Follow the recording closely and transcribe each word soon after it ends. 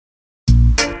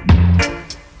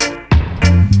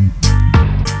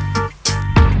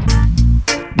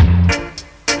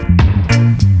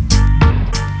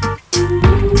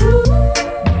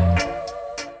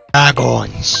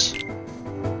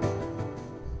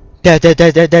Da da da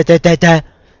da da da da da.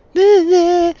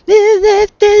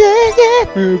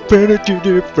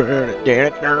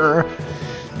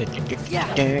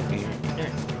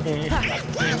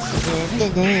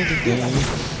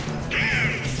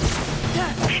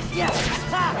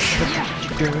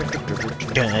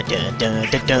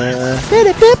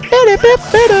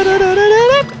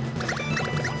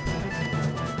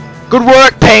 Good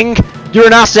work, Ping! You're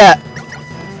an asset!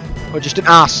 Or just an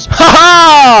ass. Ha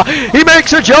ha! He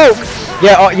makes a joke!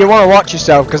 Yeah, you want to watch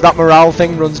yourself, because that morale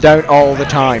thing runs down all the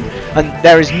time. And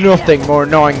there is nothing more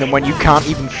annoying than when you can't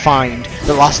even find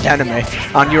the last enemy,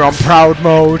 and you're on proud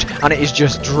mode, and it is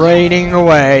just draining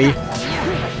away.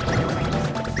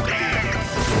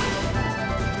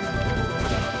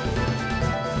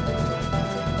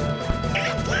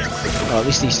 Well, at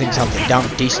least these things have the damn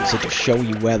decency to show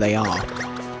you where they are.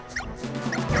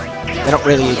 They're not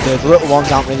really, the little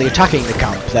ones aren't really attacking the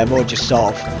camp, they're more just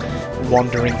sort of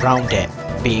wandering around it,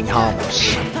 being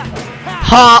harmless.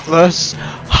 Heartless!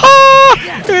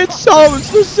 Ha! It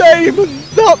sounds the same and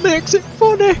that makes it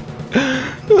funny!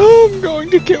 I'm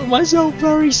going to kill myself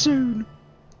very soon.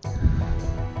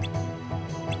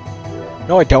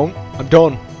 No I don't, I'm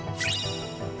done.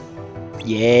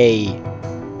 Yay.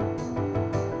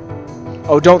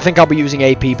 Oh, don't think I'll be using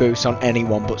AP boosts on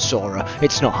anyone but Sora,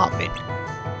 it's not happening.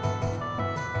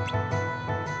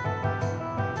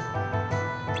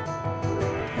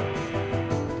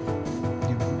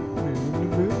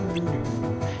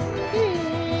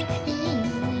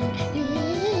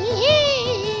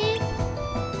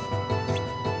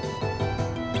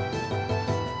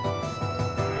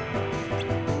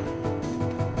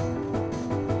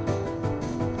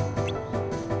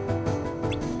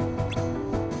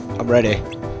 I'm ready.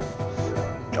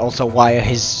 Also, why are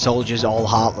his soldiers all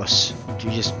heartless? Do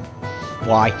you just...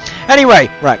 why? Anyway,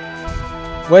 right.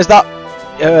 Where's that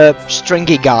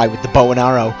stringy guy with the bow and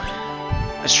arrow?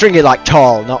 Stringy like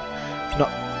tall, not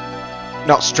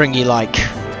stringy like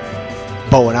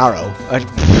bow and arrow.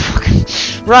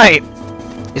 Right.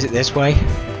 Is it this way?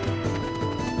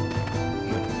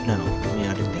 No.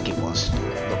 Yeah, I didn't think it was.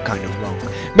 It looked kind of wrong.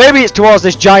 Maybe it's towards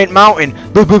this giant mountain.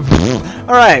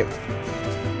 Alright.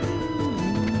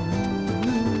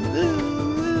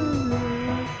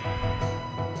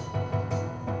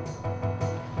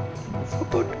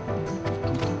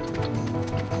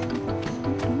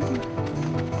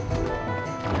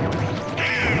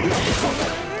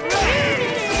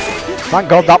 Thank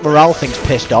God that morale thing's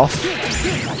pissed off.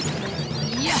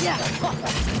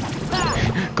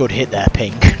 Good hit there,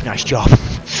 Pink. Nice job.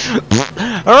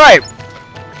 Alright.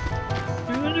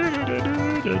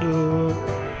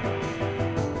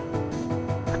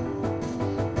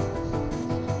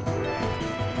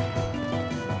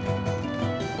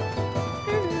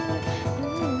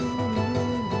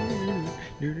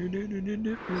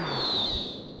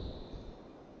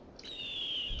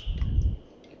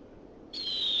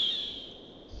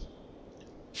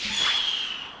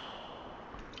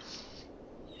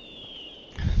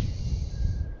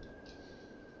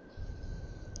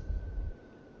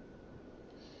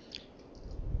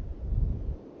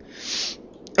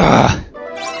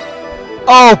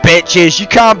 Oh, bitches, you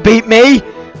can't beat me!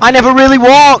 I never really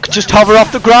walk, just hover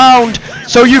off the ground,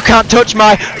 so you can't touch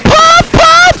my pop!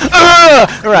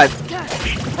 Alright.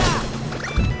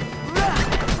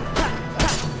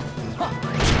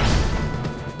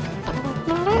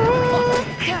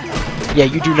 Yeah,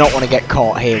 you do not want to get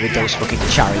caught here with those fucking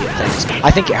chariot things.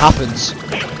 I think it happens.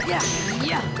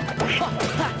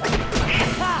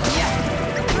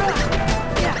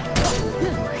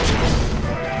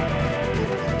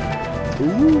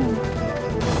 Ooh.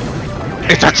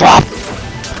 It's a trap!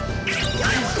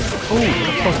 Ooh,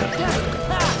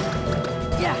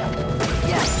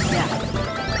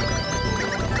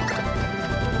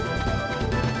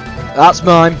 that's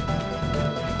mine.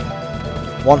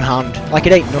 One hand. Like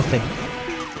it ain't nothing.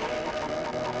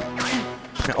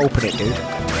 I'm gonna open it, dude.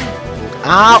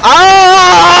 Ow!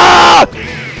 Ah!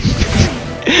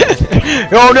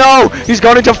 Oh no! He's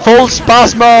gone into full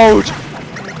spaz mode!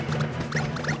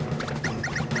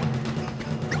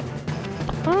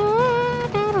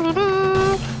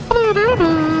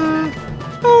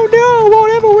 Oh no!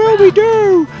 Whatever will we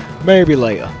do? Maybe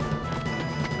later.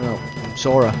 Oh,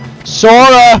 Sora.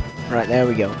 Sora! Right, there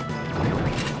we go.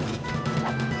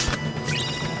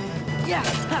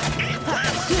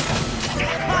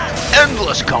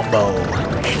 Endless combo!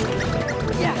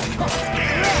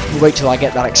 Wait till I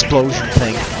get that explosion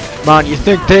thing. Man, you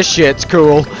think this shit's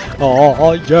cool?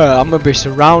 Oh yeah, I'm gonna be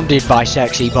surrounded by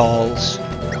sexy balls.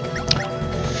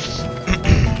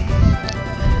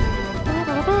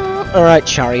 Alright,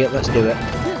 chariot, let's do it.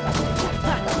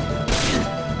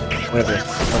 Whatever.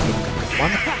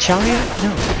 One chariot?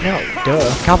 No, duh.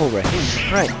 Cavalry.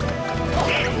 Right.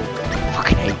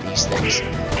 Fucking hate these things.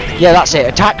 Yeah, that's it.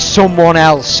 Attack someone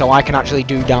else so I can actually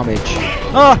do damage.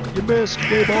 Ah, you missed,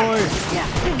 me boy.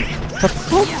 For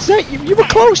fuck's sake, you were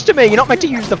close to me. You're not meant to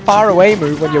use the far away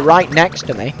move when you're right next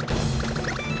to me.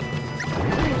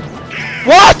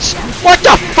 What? What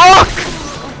the fuck?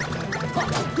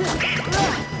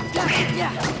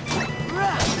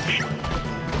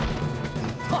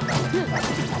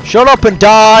 Shut up and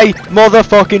die,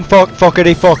 motherfucking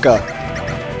fuckity fucker.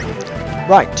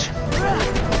 Right.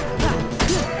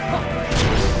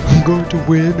 I'm going to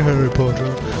win, Harry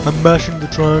Potter. I'm mashing the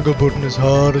triangle button as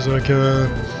hard as I can.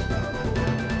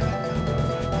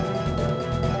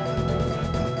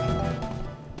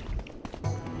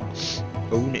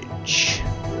 Ownage.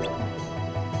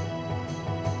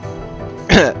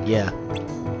 Yeah.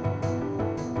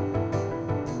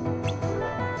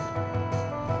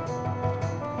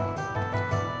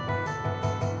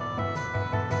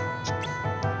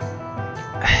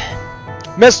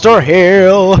 Mr.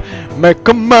 Hill, make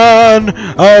a man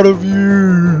out of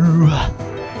you.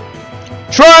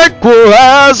 Tranquil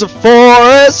as a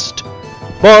forest,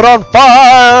 but on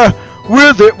fire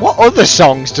with it. What other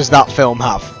songs does that film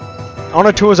have?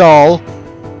 Honor to us all.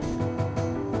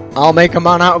 I'll make a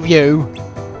man out of you.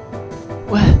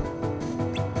 Where?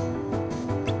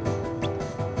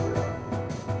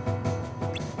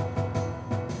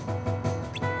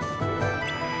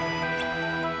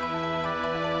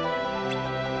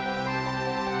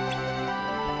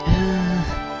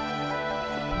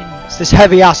 It's this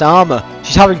heavy ass armor.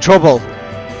 She's having trouble.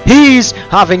 He's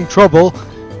having trouble.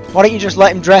 Why don't you just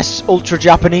let him dress ultra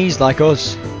Japanese like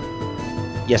us?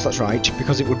 Yes, that's right,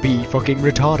 because it would be fucking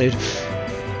retarded.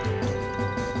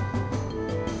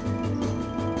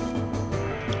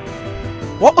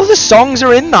 What other songs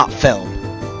are in that film?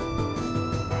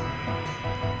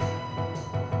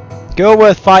 Girl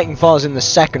Worth Fighting For is in the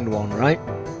second one, right?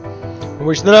 I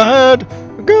wish that I had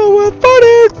a girl worth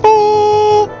fighting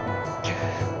for.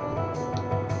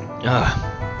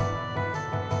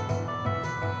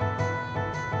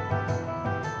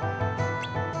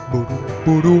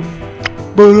 Boom.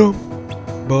 Ba-dum,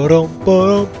 ba-dum,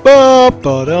 ba-dum,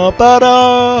 ba-dum,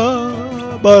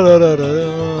 ba-dum,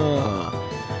 ba-da-da-da-da.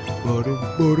 Ba-dum,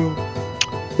 ba-dum,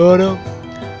 ba-dum,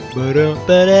 ba-dum,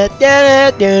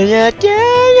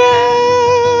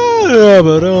 ba-da-da-da-da-da-da-da,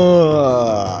 ba-dum.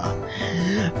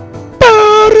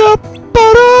 Ba-dum,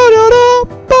 ba-da-da-da,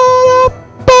 ba-dum,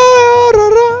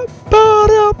 ba-da-da-da,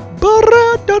 ba-dum,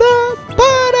 ba-da-da-da,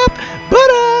 ba-dum,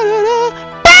 ba-da-da-da,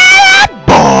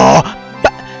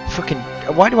 ba-dum. Fucking,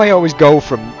 why do I always go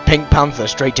from Pink Panther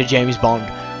straight to James Bond?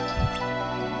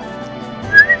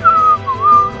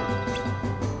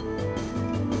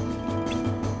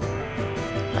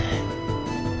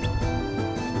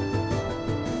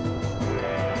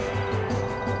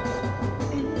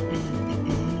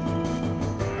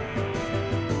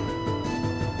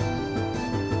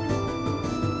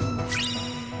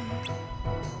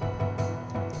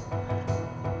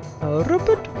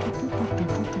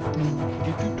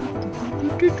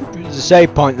 There's a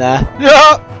save point there.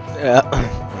 Yeah.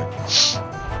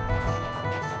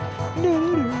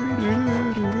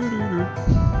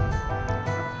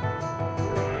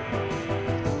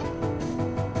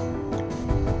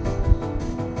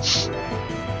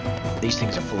 These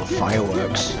things are full of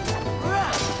fireworks.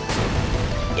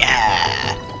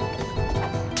 Yeah.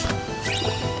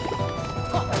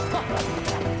 Oh.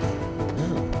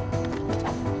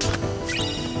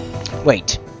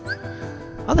 Wait.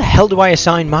 How the hell do I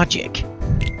assign magic?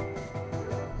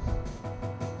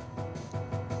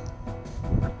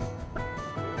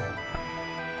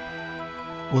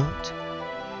 What?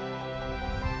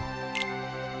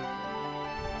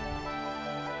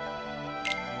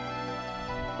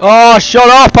 Oh, shut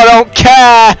up! I don't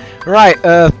care. Right.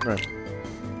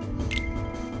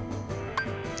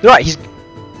 Right.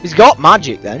 He's got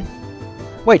magic then.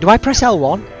 Wait, do I press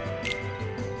L1?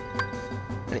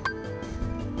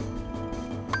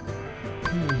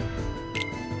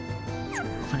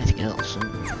 Anything else?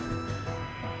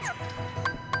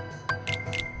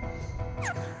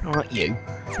 Not you.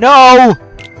 No!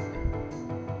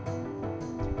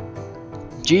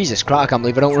 Jesus Christ, I can't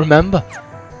believe I don't remember.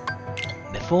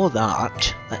 Before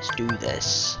that, let's do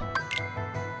this.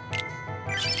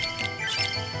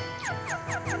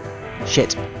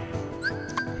 Shit.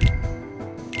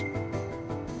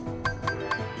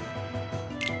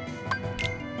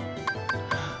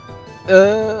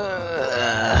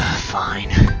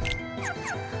 Fine.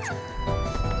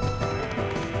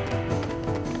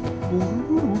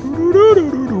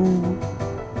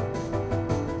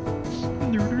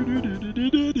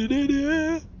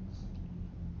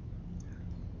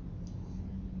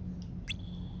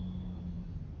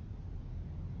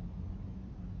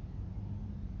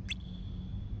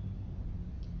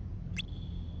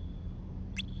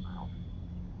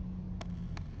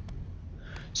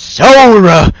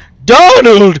 Sora,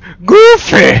 Donald,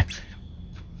 Goofy.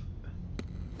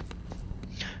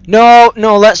 No,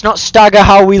 no, let's not stagger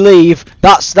how we leave.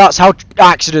 That's how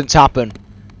accidents happen.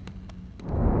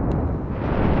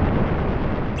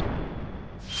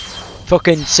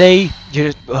 Fucking see,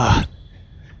 you just.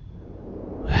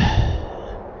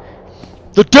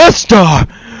 The Death Star!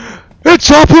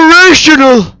 It's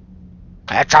operational!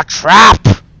 It's a trap!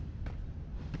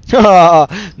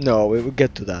 No, we will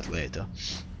get to that later.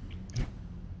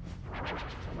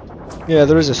 Yeah,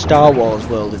 there is a Star Wars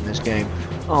world in this game.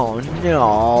 Oh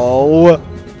no!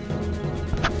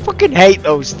 I fucking hate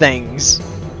those things!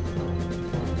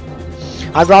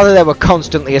 I'd rather there were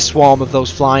constantly a swarm of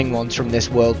those flying ones from this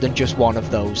world than just one of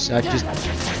those. I just...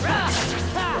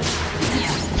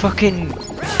 Fucking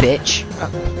bitch.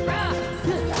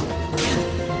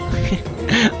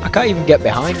 I can't even get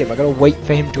behind him. I gotta wait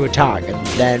for him to attack and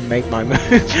then make my move.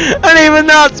 And even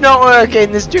that's not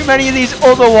working. There's too many of these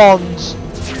other ones.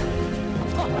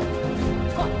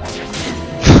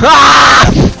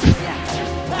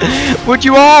 Would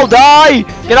you all die?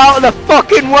 Get out of the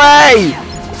fucking way!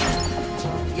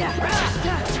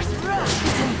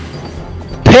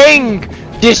 Ping!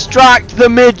 Distract the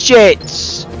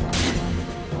midgets!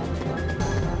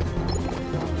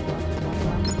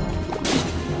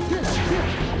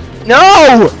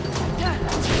 No!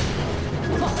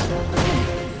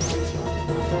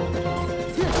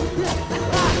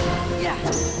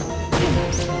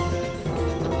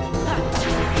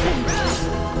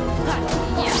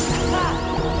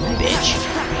 Bitch.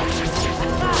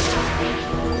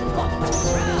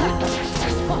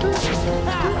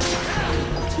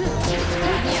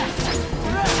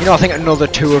 You know, I think another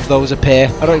 2 of those appear.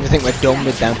 I don't even think we're done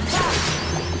with them.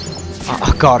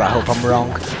 Oh god, I hope I'm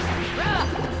wrong.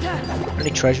 Any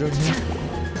treasure in here?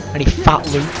 Any fat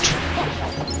loot?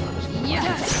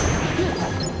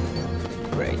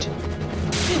 Great.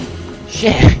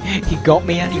 Shit, he got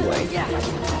me anyway.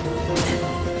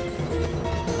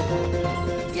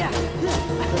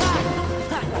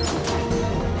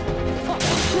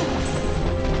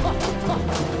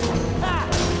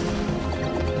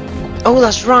 Oh,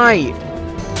 that's right!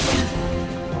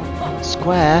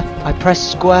 Square? I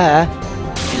pressed square.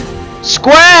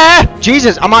 Square!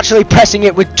 Jesus, I'm actually pressing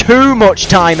it with too much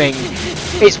timing.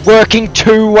 It's working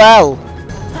too well.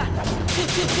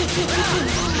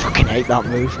 Fucking hate that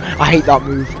move. I hate that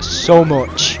move so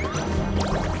much.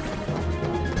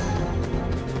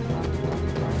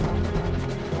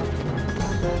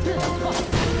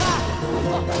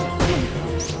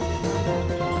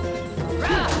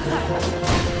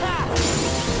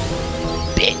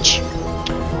 Bitch.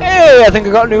 Hey, I think I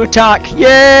got a new attack.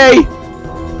 Yay!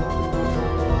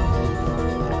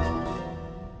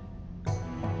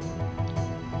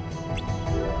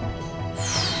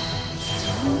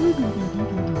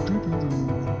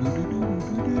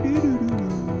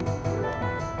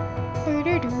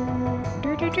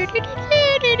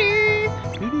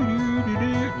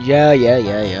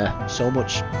 Yeah. So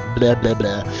much blah blah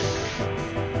blah.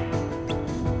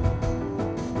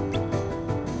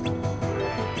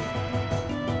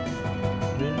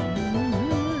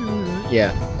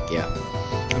 Yeah.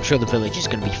 I'm sure the village is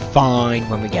gonna be fine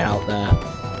when we get out there.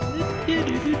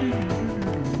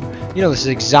 You know, this is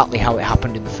exactly how it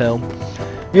happened in the film.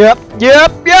 Yep.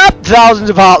 Thousands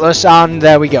of Heartless, and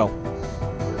there we go.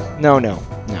 No.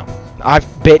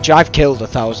 I've killed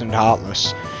 1,000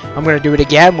 Heartless. I'm gonna do it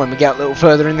again when we get a little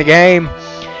further in the game.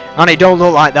 And it don't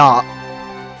look like that.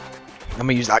 I'm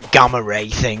gonna use that gamma ray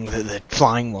thing that the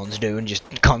flying ones do and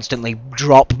just constantly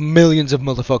drop millions of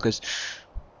motherfuckers.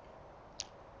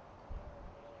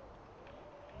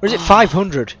 Or is it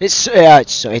 500? It's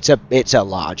a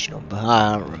large number.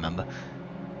 I don't remember.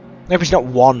 Maybe it's not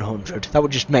 100. That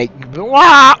would just make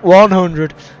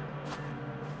 100.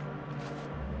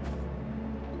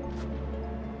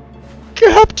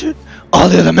 Captain! All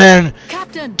the other men!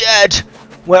 Captain! Dead!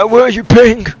 Where were you,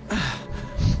 Ping?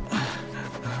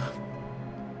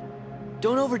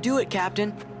 Don't overdo it,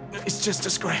 Captain. It's just a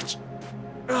scratch.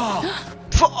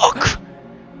 Fuck!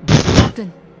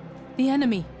 Captain, the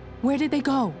enemy. Where did they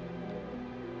go?